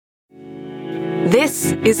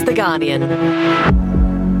This is The Guardian.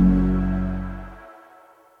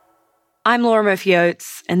 I'm Laura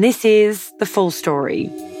Murphy-Oates, and this is The Full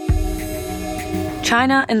Story.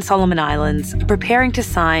 China and Solomon Islands are preparing to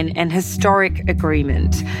sign an historic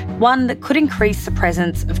agreement, one that could increase the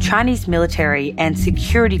presence of Chinese military and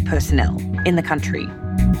security personnel in the country.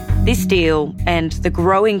 This deal and the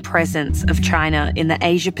growing presence of China in the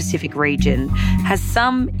Asia-Pacific region has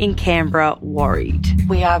some in Canberra worried.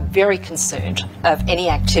 We are very concerned of any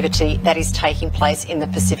activity that is taking place in the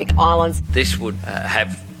Pacific Islands. This would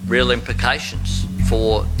have real implications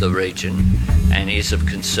for the region and is of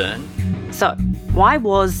concern. So, why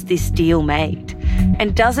was this deal made?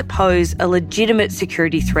 And does it pose a legitimate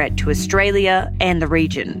security threat to Australia and the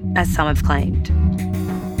region, as some have claimed?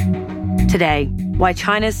 Today, why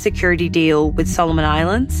China's security deal with Solomon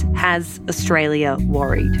Islands has Australia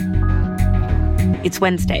worried. It's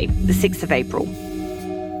Wednesday, the 6th of April.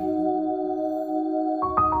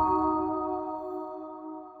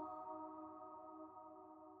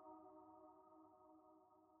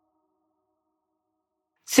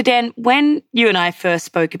 So Dan, when you and I first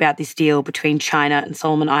spoke about this deal between China and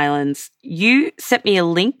Solomon Islands, you sent me a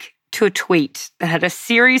link to a tweet that had a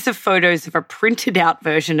series of photos of a printed out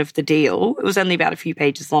version of the deal. It was only about a few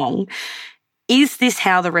pages long. Is this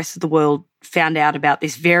how the rest of the world found out about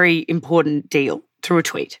this very important deal? Through a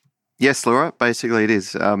tweet? Yes, Laura, basically it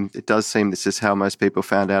is. It does seem this is how most people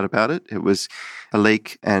found out about it. It was a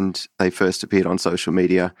leak and they first appeared on social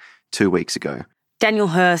media 2 weeks ago. Daniel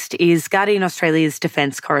Hurst is Guardian Australia's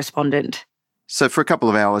defence correspondent. So for a couple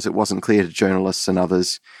of hours, it wasn't clear to journalists and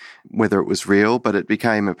others whether it was real, but it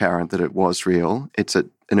became apparent that it was real. It's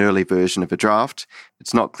an early version of a draft.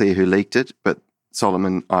 It's not clear who leaked it, but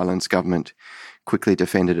Solomon Islands government quickly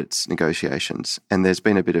defended its negotiations. And there's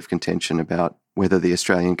been a bit of contention about whether the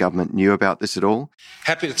Australian government knew about this at all.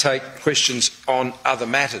 Happy to take questions on other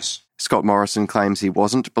matters. Scott Morrison claims he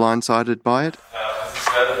wasn't blindsided by it. Was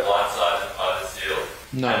Australia blindsided by this deal?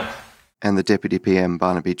 No. And the Deputy PM,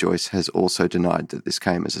 Barnaby Joyce, has also denied that this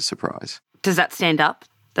came as a surprise. Does that stand up,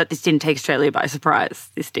 that this didn't take Australia by surprise,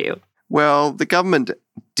 this deal? Well, the government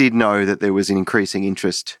did know that there was an increasing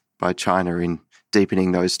interest by China in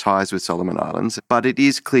deepening those ties with Solomon Islands, but it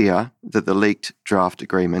is clear that the leaked draft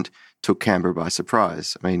agreement took Canberra by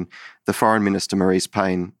surprise. I mean, the Foreign Minister, Marise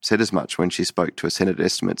Payne, said as much when she spoke to a Senate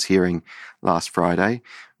estimates hearing last Friday,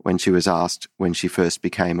 when she was asked when she first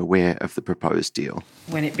became aware of the proposed deal.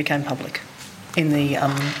 When it became public in the, I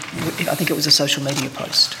think it was a social media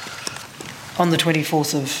post on the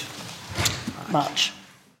 24th of March.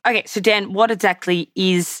 Okay, so Dan, what exactly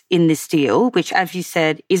is in this deal, which, as you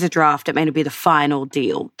said, is a draft? It may not be the final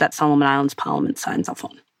deal that Solomon Islands Parliament signs off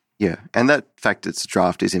on. Yeah, and that fact it's a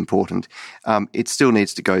draft is important. It still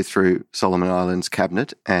needs to go through Solomon Islands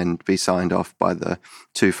Cabinet and be signed off by the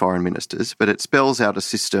two foreign ministers, but it spells out a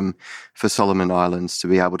system for Solomon Islands to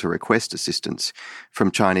be able to request assistance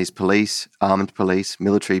from Chinese police, armed police,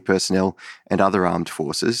 military personnel and other armed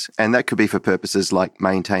forces, and that could be for purposes like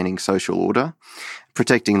maintaining social order,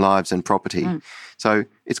 protecting lives and property. So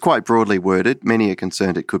it's quite broadly worded. Many are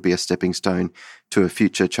concerned it could be a stepping stone to a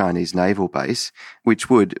future Chinese naval base, which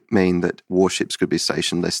would mean that warships could be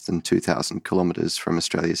stationed less than 2,000 kilometres from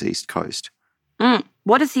Australia's east coast.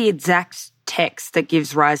 What is the exact text that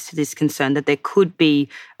gives rise to this concern that there could be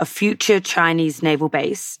a future Chinese naval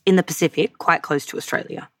base in the Pacific quite close to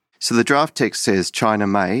Australia? So the draft text says China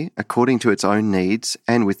may, according to its own needs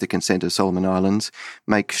and with the consent of Solomon Islands,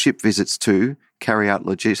 make ship visits to, carry out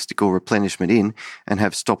logistical replenishment in, and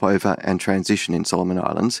have stopover and transition in Solomon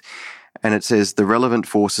Islands. And it says the relevant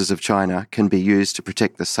forces of China can be used to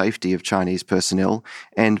protect the safety of Chinese personnel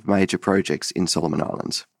and major projects in Solomon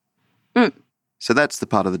Islands. So that's the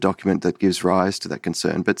part of the document that gives rise to that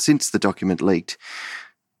concern. But since the document leaked,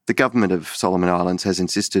 the government of Solomon Islands has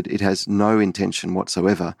insisted it has no intention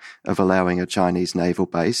whatsoever of allowing a Chinese naval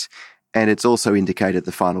base, and it's also indicated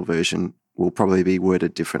the final version will probably be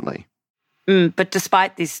worded differently. But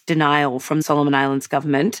despite this denial from Solomon Islands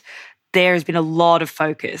government, there has been a lot of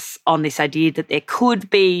focus on this idea that there could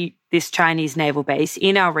be this Chinese naval base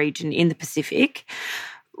in our region in the Pacific.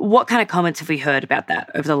 What kind of comments have we heard about that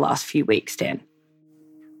over the last few weeks, Dan?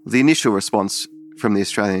 The initial response from the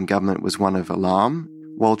Australian government was one of alarm.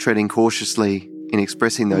 While treading cautiously in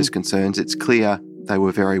expressing those concerns, it's clear they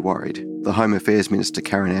were very worried. The Home Affairs Minister,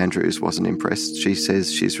 Karen Andrews, wasn't impressed. She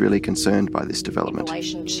says she's really concerned by this development. In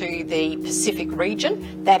relation to the Pacific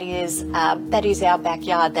region, that is our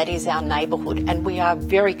backyard, that is our neighbourhood, and we are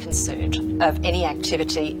very concerned of any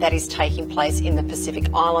activity that is taking place in the Pacific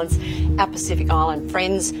Islands. Our Pacific Island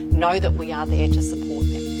friends know that we are there to support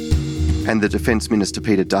them. And the Defence Minister,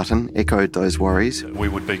 Peter Dutton, echoed those worries. We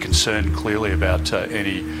would be concerned clearly about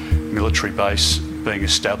any military base being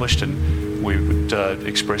established, and we would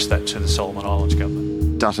express that to the Solomon Islands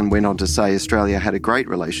government. Dutton went on to say Australia had a great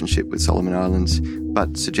relationship with Solomon Islands,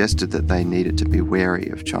 but suggested that they needed to be wary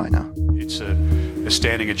of China. It's a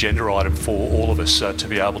standing agenda item for all of us to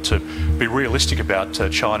be able to be realistic about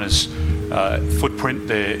China's footprint,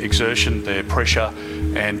 their exertion, their pressure,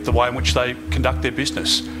 and the way in which they conduct their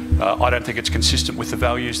business. I don't think it's consistent with the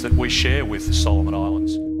values that we share with the Solomon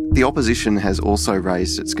Islands. The opposition has also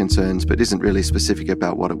raised its concerns, but isn't really specific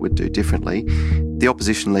about what it would do differently. The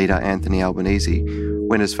opposition leader, Anthony Albanese,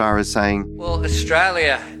 went as far as saying, Well,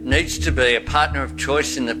 Australia needs to be a partner of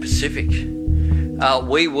choice in the Pacific.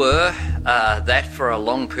 We were that for a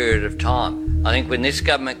long period of time. I think when this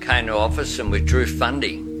government came to office and withdrew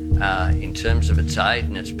funding in terms of its aid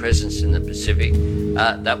and its presence in the Pacific,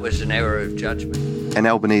 that was an error of judgment. And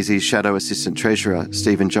Albanese's Shadow Assistant Treasurer,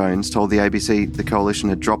 Stephen Jones, told the ABC the coalition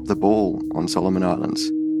had dropped the ball on Solomon Islands.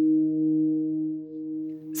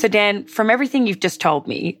 So, Dan, from everything you've just told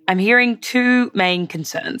me, I'm hearing two main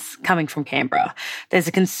concerns coming from Canberra. There's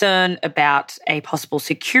a concern about a possible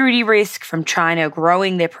security risk from China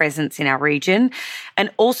growing their presence in our region, and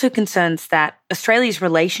also concerns that Australia's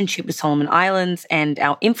relationship with Solomon Islands and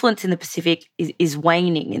our influence in the Pacific is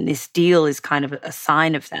waning, and this deal is kind of a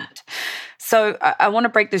sign of that. So I want to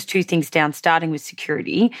break those two things down, starting with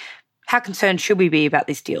security. How concerned should we be about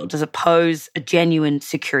this deal? Does it pose a genuine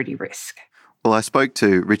security risk? Well, I spoke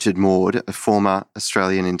to Richard Maud, a former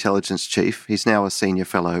Australian intelligence chief. He's now a senior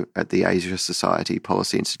fellow at the Asia Society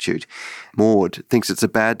Policy Institute. Maud thinks it's a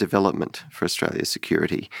bad development for Australia's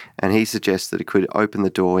security, and he suggests that it could open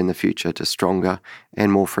the door in the future to stronger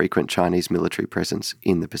and more frequent Chinese military presence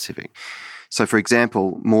in the Pacific. So, for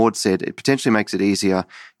example, Maud said it potentially makes it easier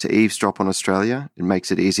to eavesdrop on Australia. It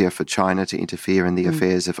makes it easier for China to interfere in the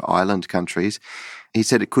affairs of island countries. He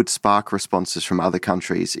said it could spark responses from other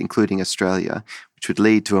countries, including Australia, which would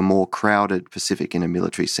lead to a more crowded Pacific in a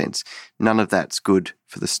military sense. None of that's good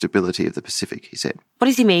for the stability of the Pacific, he said. What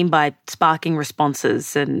does he mean by sparking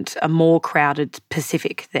responses and a more crowded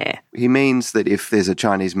Pacific there? He means that if there's a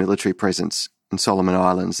Chinese military presence in Solomon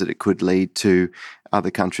Islands, that it could lead to other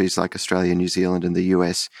countries like Australia, New Zealand and the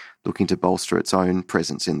US looking to bolster its own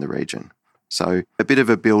presence in the region. So a bit of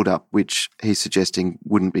a build-up, which he's suggesting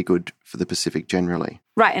wouldn't be good for the Pacific generally.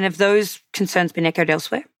 Right, and have those concerns been echoed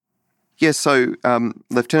elsewhere? Yes, so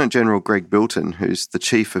Lieutenant General Greg Bilton, who's the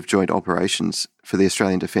Chief of Joint Operations for the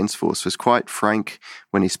Australian Defence Force, was quite frank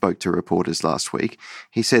when he spoke to reporters last week.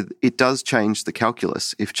 He said it does change the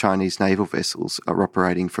calculus if Chinese naval vessels are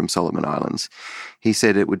operating from Solomon Islands. He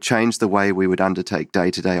said it would change the way we would undertake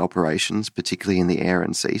day-to-day operations, particularly in the air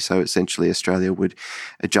and sea. So essentially Australia would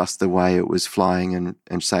adjust the way it was flying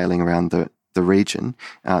and sailing around the region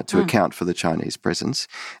to account for the Chinese presence.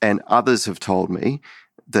 And others have told me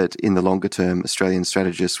that in the longer term, Australian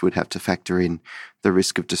strategists would have to factor in the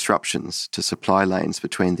risk of disruptions to supply lanes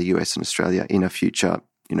between the US and Australia in a future,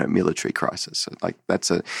 military crisis.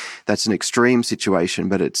 So, that's an extreme situation,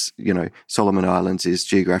 but it's, Solomon Islands is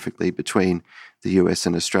geographically between the US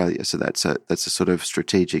and Australia, so that's a sort of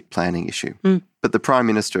strategic planning issue. But the Prime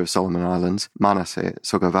Minister of Solomon Islands, Manasseh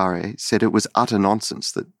Sogavare, said it was utter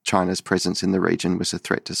nonsense that China's presence in the region was a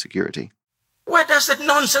threat to security. Where does that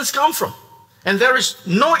nonsense come from? And there is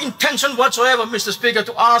no intention whatsoever, Mr. Speaker,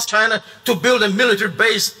 to ask China to build a military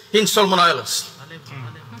base in Solomon Islands.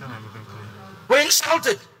 We're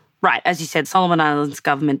insulted. Right, as you said, Solomon Islands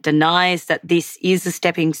government denies that this is a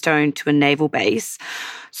stepping stone to a naval base.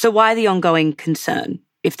 So why the ongoing concern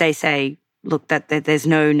if they say, look, that there's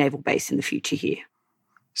no naval base in the future here?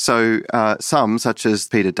 So some, such as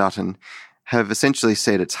Peter Dutton, have essentially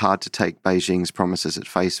said it's hard to take Beijing's promises at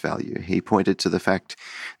face value. He pointed to the fact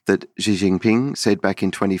that Xi Jinping said back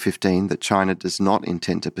in 2015 that China does not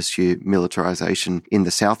intend to pursue militarization in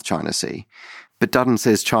the South China Sea. But Dutton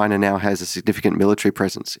says China now has a significant military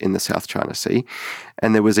presence in the South China Sea.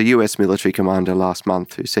 And there was a US military commander last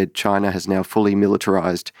month who said China has now fully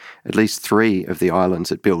militarized at least 3 of the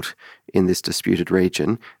islands it built in this disputed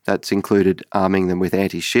region. That's included arming them with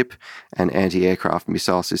anti-ship and anti-aircraft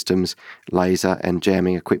missile systems, laser and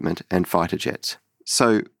jamming equipment, and fighter jets.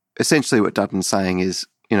 So essentially what Dutton's saying is,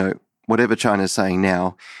 whatever China's saying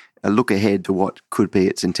now, look ahead to what could be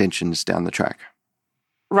its intentions down the track.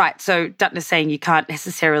 Right, so Dutton is saying you can't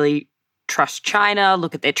necessarily trust China,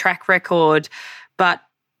 look at their track record, but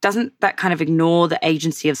doesn't that kind of ignore the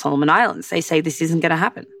agency of Solomon Islands? They say this isn't going to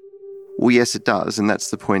happen. Well, yes, it does, and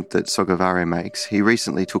that's the point that Sogavare makes. He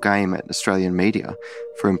recently took aim at Australian media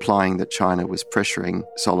for implying that China was pressuring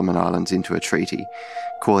Solomon Islands into a treaty,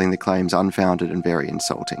 calling the claims unfounded and very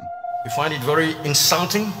insulting. We find it very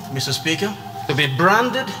insulting, Mr. Speaker, to be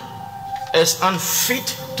branded as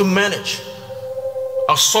unfit to manage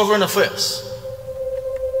our sovereign affairs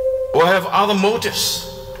or have other motives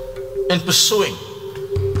in pursuing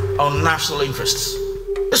our national interests.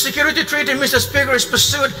 The security treaty, Mr. Speaker, is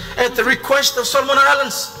pursued at the request of Solomon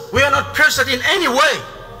Islands. We are not pressured in any way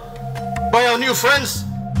by our new friends.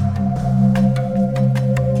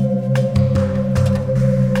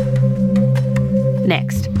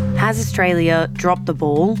 Next, has Australia dropped the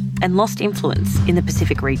ball and lost influence in the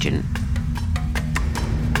Pacific region?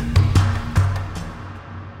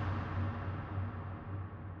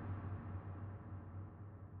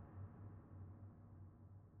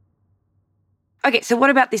 Okay, so what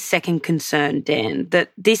about this second concern, Dan,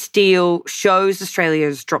 that this deal shows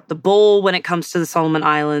Australia's dropped the ball when it comes to the Solomon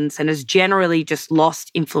Islands and has generally just lost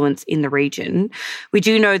influence in the region? We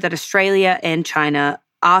do know that Australia and China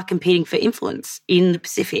are competing for influence in the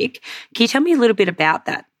Pacific. Can you tell me a little bit about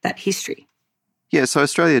that history? Yeah, so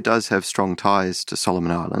Australia does have strong ties to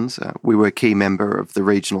Solomon Islands. We were a key member of the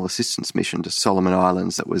Regional Assistance Mission to Solomon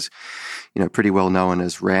Islands that was, pretty well known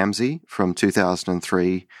as RAMSI from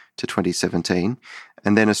 2003 to 2017.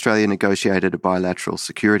 And then Australia negotiated a bilateral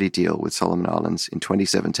security deal with Solomon Islands in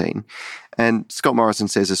 2017. And Scott Morrison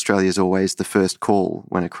says Australia is always the first call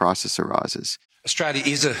when a crisis arises. Australia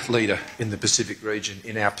is a leader in the Pacific region,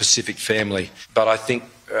 in our Pacific family. But I think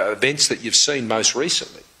events that you've seen most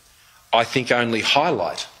recently, I think only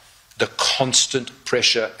highlight the constant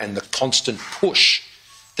pressure and the constant push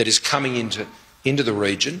that is coming into the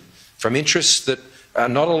region from interests that are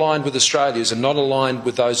not aligned with Australia's and not aligned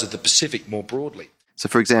with those of the Pacific more broadly. So,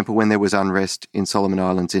 for example, when there was unrest in Solomon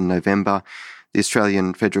Islands in November, the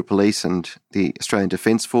Australian Federal Police and the Australian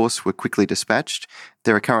Defence Force were quickly dispatched.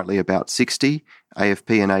 There are currently about 60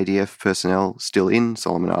 AFP and ADF personnel still in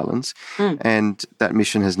Solomon Islands, and that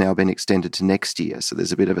mission has now been extended to next year. So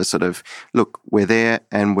there's a bit of a sort of, look, we're there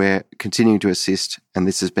and we're continuing to assist, and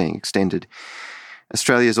this is being extended.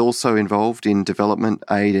 Australia is also involved in development,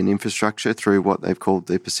 aid and infrastructure through what they've called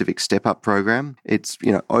the Pacific Step-Up program. It's,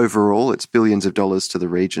 overall, it's billions of dollars to the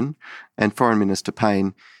region. And Foreign Minister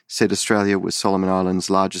Payne said Australia was Solomon Islands'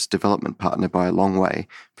 largest development partner by a long way,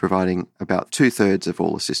 providing about 2/3 of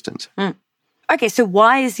all assistance. Okay, so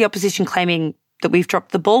why is the opposition claiming that we've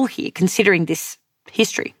dropped the ball here, considering this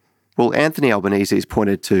history? Well, Anthony Albanese has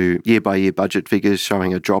pointed to year-by-year budget figures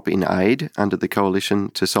showing a drop in aid under the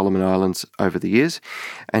coalition to Solomon Islands over the years,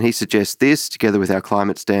 and he suggests this, together with our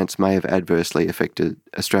climate stance, may have adversely affected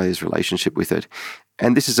Australia's relationship with it.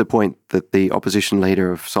 And this is a point that the opposition leader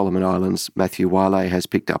of Solomon Islands, Matthew Wiley, has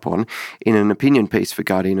picked up on. In an opinion piece for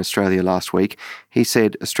Guardian Australia last week, he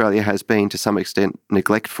said Australia has been, to some extent,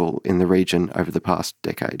 neglectful in the region over the past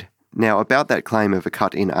decade. Now, about that claim of a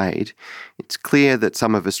cut in aid, it's clear that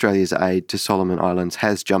some of Australia's aid to Solomon Islands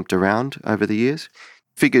has jumped around over the years.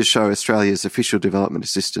 Figures show Australia's official development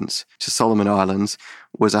assistance to Solomon Islands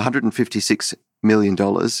was $156 million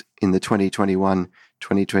in the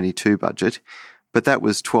 2021-2022 budget, but that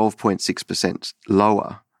was 12.6%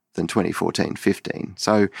 lower than 2014-15.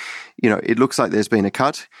 So, it looks like there's been a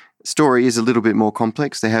cut. Story is a little bit more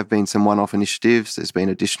complex. There have been some one-off initiatives. There's been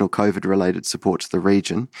additional COVID-related support to the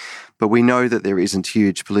region. But we know that there isn't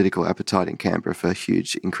huge political appetite in Canberra for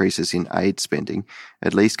huge increases in aid spending,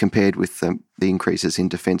 at least compared with the increases in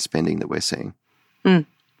defence spending that we're seeing.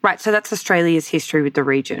 Right, so that's Australia's history with the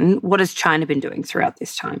region. What has China been doing throughout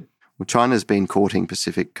this time? Well, China's been courting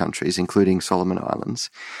Pacific countries, including Solomon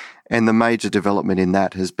Islands. And the major development in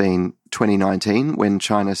that has been 2019, when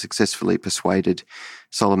China successfully persuaded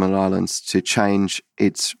Solomon Islands to change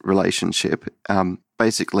its relationship.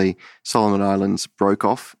 Basically, Solomon Islands broke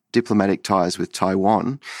off diplomatic ties with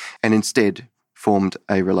Taiwan and instead formed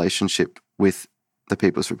a relationship with the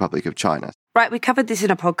People's Republic of China. Right, we covered this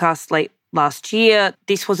in a podcast late last year.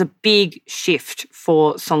 This was a big shift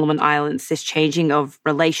for Solomon Islands, this changing of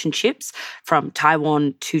relationships from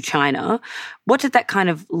Taiwan to China. What did that kind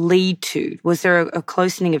of lead to? Was there a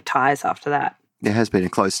closening of ties after that? There has been a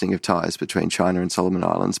closening of ties between China and Solomon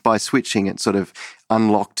Islands. By switching, it sort of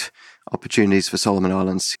unlocked opportunities for Solomon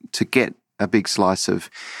Islands to get a big slice of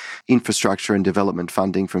infrastructure and development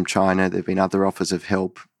funding from China. There have been other offers of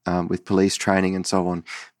help with police training and so on.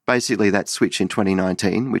 Basically, that switch in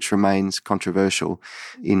 2019, which remains controversial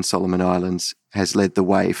in Solomon Islands, has led the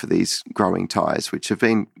way for these growing ties, which have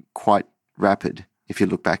been quite rapid if you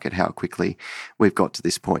look back at how quickly we've got to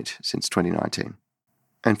this point since 2019.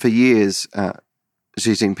 And for years,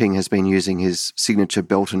 Xi Jinping has been using his signature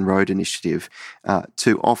Belt and Road Initiative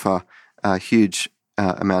to offer huge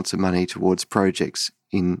amounts of money towards projects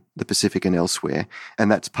in the Pacific and elsewhere,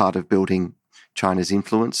 and that's part of building China's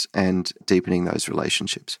influence and deepening those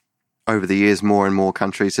relationships. Over the years, more and more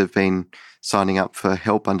countries have been signing up for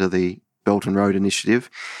help under the Belt and Road Initiative.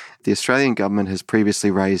 The Australian government has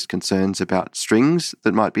previously raised concerns about strings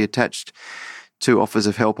that might be attached to offers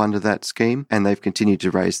of help under that scheme, and they've continued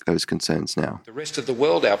to raise those concerns now. The rest of the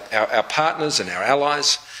world, our partners and our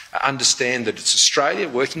allies, understand that it's Australia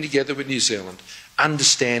working together with New Zealand,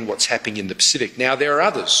 understand what's happening in the Pacific. Now, there are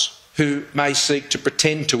others who may seek to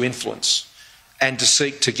pretend to influence and to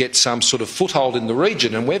seek to get some sort of foothold in the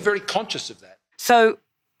region, and we're very conscious of that. So,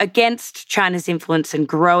 against China's influence and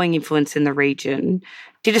growing influence in the region,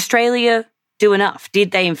 did Australia do enough? Did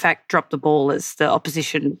they, in fact, drop the ball, as the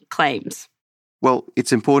opposition claims? Well,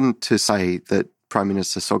 it's important to say that Prime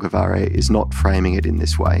Minister Sogavare is not framing it in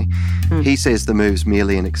this way. He says the move's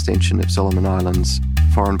merely an extension of Solomon Islands'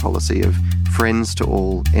 foreign policy of friends to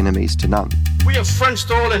all, enemies to none. We are friends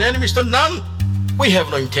to all and enemies to none. We have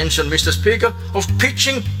no intention, Mr. Speaker, of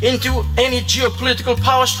pitching into any geopolitical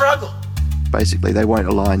power struggle. Basically, they won't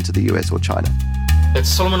align to the US or China. That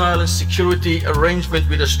Solomon Islands security arrangement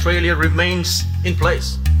with Australia remains in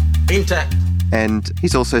place, intact. And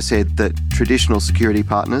he's also said that traditional security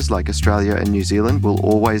partners like Australia and New Zealand will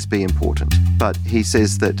always be important. But he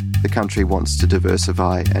says that the country wants to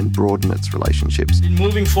diversify and broaden its relationships. In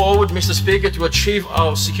moving forward, Mr. Speaker, to achieve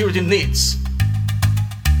our security needs,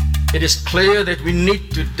 it is clear that we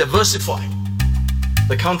need to diversify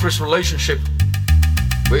the country's relationship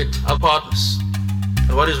with our partners.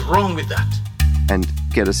 And what is wrong with that? And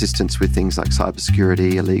get assistance with things like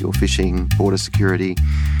cybersecurity, illegal fishing, border security,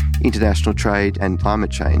 international trade and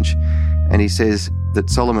climate change. And he says that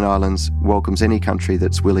Solomon Islands welcomes any country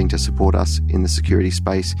that's willing to support us in the security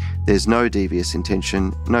space. There's no devious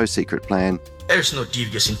intention, no secret plan. There's no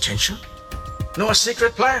devious intention, no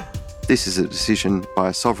secret plan. This is a decision by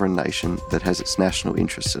a sovereign nation that has its national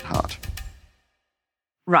interests at heart.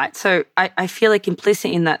 Right. So I feel like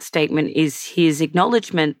implicit in that statement is his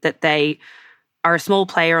acknowledgement that they are a small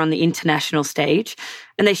player on the international stage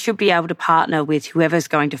and they should be able to partner with whoever's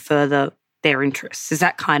going to further their interests. Is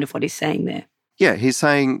that kind of what he's saying there? Yeah, he's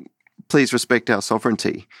saying, please respect our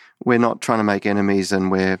sovereignty. We're not trying to make enemies and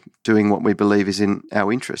we're doing what we believe is in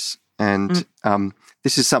our interests. And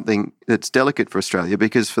this is something that's delicate for Australia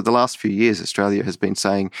because for the last few years, Australia has been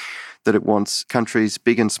saying that it wants countries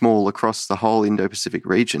big and small across the whole Indo-Pacific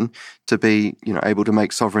region to be, able to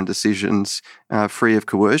make sovereign decisions free of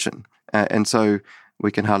coercion. And so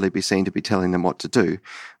we can hardly be seen to be telling them what to do.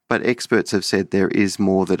 But experts have said there is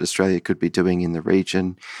more that Australia could be doing in the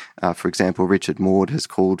region. For example, Richard Maude has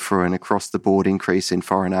called for an across-the-board increase in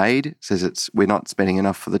foreign aid, says we're not spending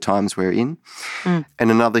enough for the times we're in. And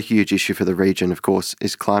another huge issue for the region, of course,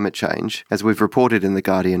 is climate change. As we've reported in The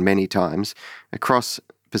Guardian many times, across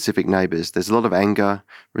Pacific neighbours, there's a lot of anger,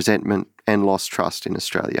 resentment and lost trust in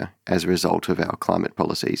Australia as a result of our climate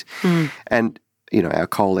policies. And our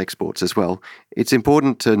coal exports as well. It's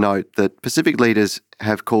important to note that Pacific leaders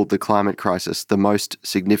have called the climate crisis the most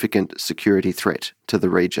significant security threat to the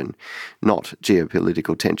region, not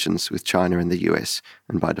geopolitical tensions with China and the US,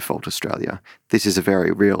 and by default Australia. This is a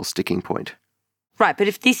very real sticking point. Right, but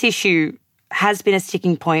if this issue has been a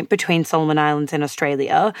sticking point between Solomon Islands and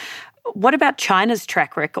Australia, what about China's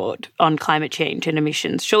track record on climate change and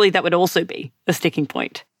emissions? Surely that would also be a sticking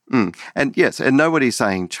point. And yes, and nobody's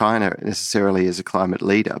saying China necessarily is a climate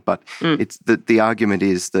leader, but it's the argument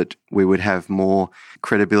is that we would have more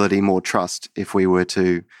credibility, more trust if we were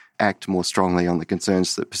to act more strongly on the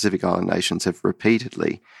concerns that Pacific Island nations have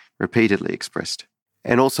repeatedly expressed.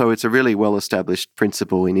 And also, it's a really well-established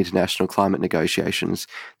principle in international climate negotiations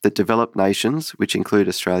that developed nations, which include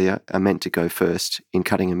Australia, are meant to go first in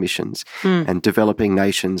cutting emissions, and developing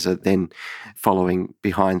nations are then following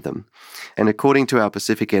behind them. And according to our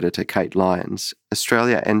Pacific editor, Kate Lyons,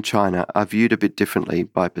 Australia and China are viewed a bit differently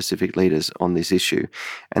by Pacific leaders on this issue.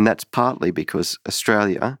 And that's partly because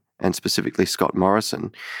Australia, and specifically Scott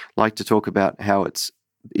Morrison, like to talk about how it's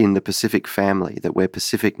in the Pacific family, that we're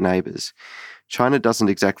Pacific neighbours. China doesn't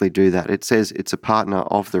exactly do that. It says it's a partner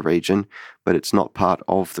of the region, but it's not part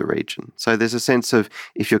of the region. So there's a sense of,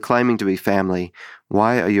 if you're claiming to be family,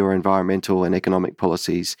 why are your environmental and economic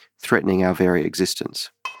policies threatening our very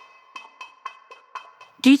existence?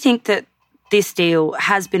 Do you think that this deal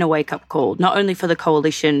has been a wake-up call, not only for the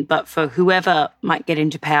coalition, but for whoever might get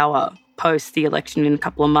into power post the election in a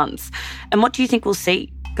couple of months? And what do you think we'll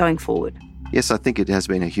see going forward? Yes, I think it has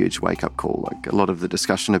been a huge wake-up call. Like, a lot of the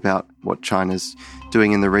discussion about what China's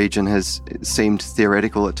doing in the region has seemed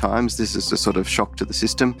theoretical at times. This is a sort of shock to the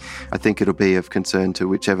system. I think it'll be of concern to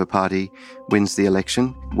whichever party wins the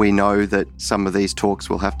election. We know that some of these talks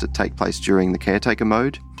will have to take place during the caretaker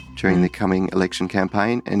mode, during the coming election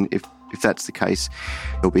campaign, and if that's the case,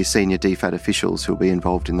 there'll be senior DFAT officials who'll be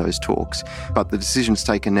involved in those talks. But the decisions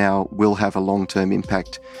taken now will have a long-term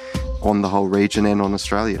impact on the whole region and on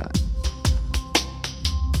Australia.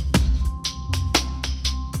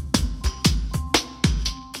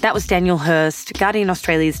 That was Daniel Hurst, Guardian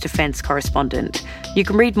Australia's defence correspondent. You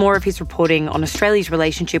can read more of his reporting on Australia's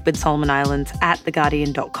relationship with Solomon Islands at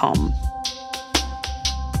theguardian.com.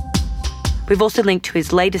 We've also linked to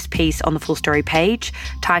his latest piece on the Full Story page,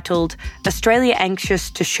 titled Australia Anxious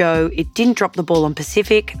to Show It Didn't Drop the Ball on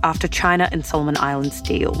Pacific After China and Solomon Islands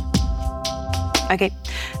Deal. Okay,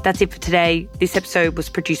 that's it for today. This episode was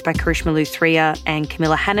produced by Karishma Luthria and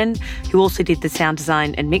Camilla Hannon, who also did the sound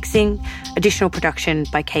design and mixing. Additional production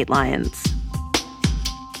by Kate Lyons.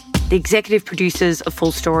 The executive producers of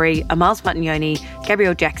Full Story are Miles Martignoni,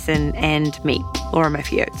 Gabrielle Jackson, and me, Laura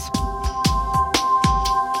Murphy-Oates.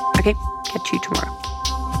 Okay, catch you tomorrow.